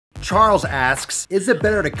Charles asks, is it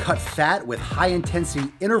better to cut fat with high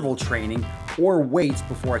intensity interval training or weights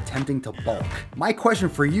before attempting to bulk? My question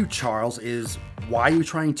for you, Charles, is why are you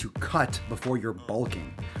trying to cut before you're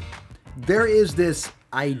bulking? There is this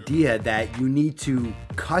idea that you need to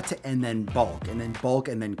cut and then bulk and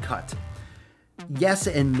then cut. Yes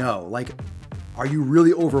and no. Like, are you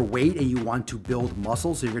really overweight and you want to build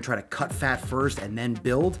muscle, so you're gonna try to cut fat first and then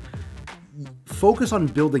build? Focus on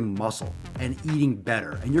building muscle and eating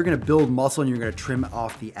better, and you're gonna build muscle and you're gonna trim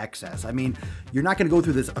off the excess. I mean, you're not gonna go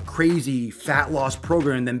through a crazy fat loss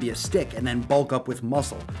program and then be a stick and then bulk up with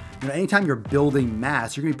muscle. You know, anytime you're building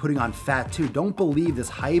mass, you're gonna be putting on fat too. Don't believe this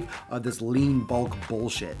hype of this lean bulk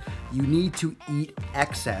bullshit. You need to eat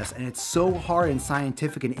excess, and it's so hard and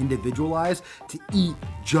scientific and individualized to eat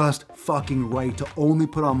just fucking right, to only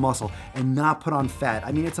put on muscle and not put on fat.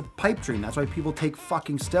 I mean, it's a pipe dream. That's why people take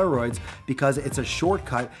fucking steroids, because it's a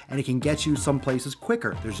shortcut and it can get you some places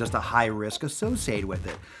quicker. There's just a high risk associated with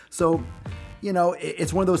it. So, you know,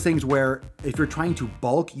 it's one of those things where if you're trying to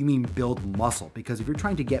bulk, you mean build muscle, because if you're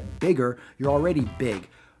trying to get bigger, you're already big.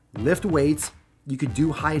 Lift weights. You could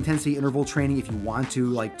do high intensity interval training if you want to,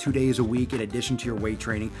 like 2 days a week in addition to your weight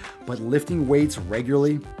training, but lifting weights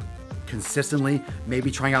regularly, consistently,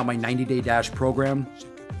 maybe trying out my 90-day dash program,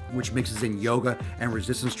 which mixes in yoga and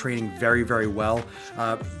resistance training very, very well.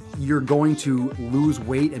 You're going to lose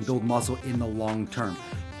weight and build muscle in the long term.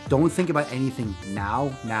 Don't think about anything now.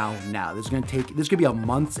 This is gonna be a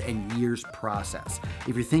months and years process.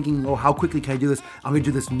 If you're thinking, oh, how quickly can I do this? I'm gonna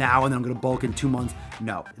do this now and then I'm gonna bulk in 2 months.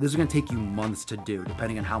 No, this is gonna take you months to do,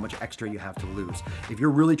 depending on how much extra you have to lose. If you're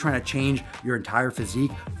really trying to change your entire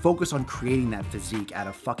physique, focus on creating that physique out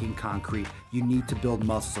of fucking concrete. You need to build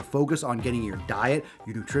muscle, so focus on getting your diet,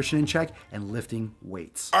 your nutrition in check, and lifting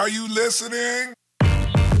weights. Are you listening?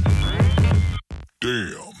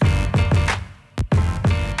 Damn.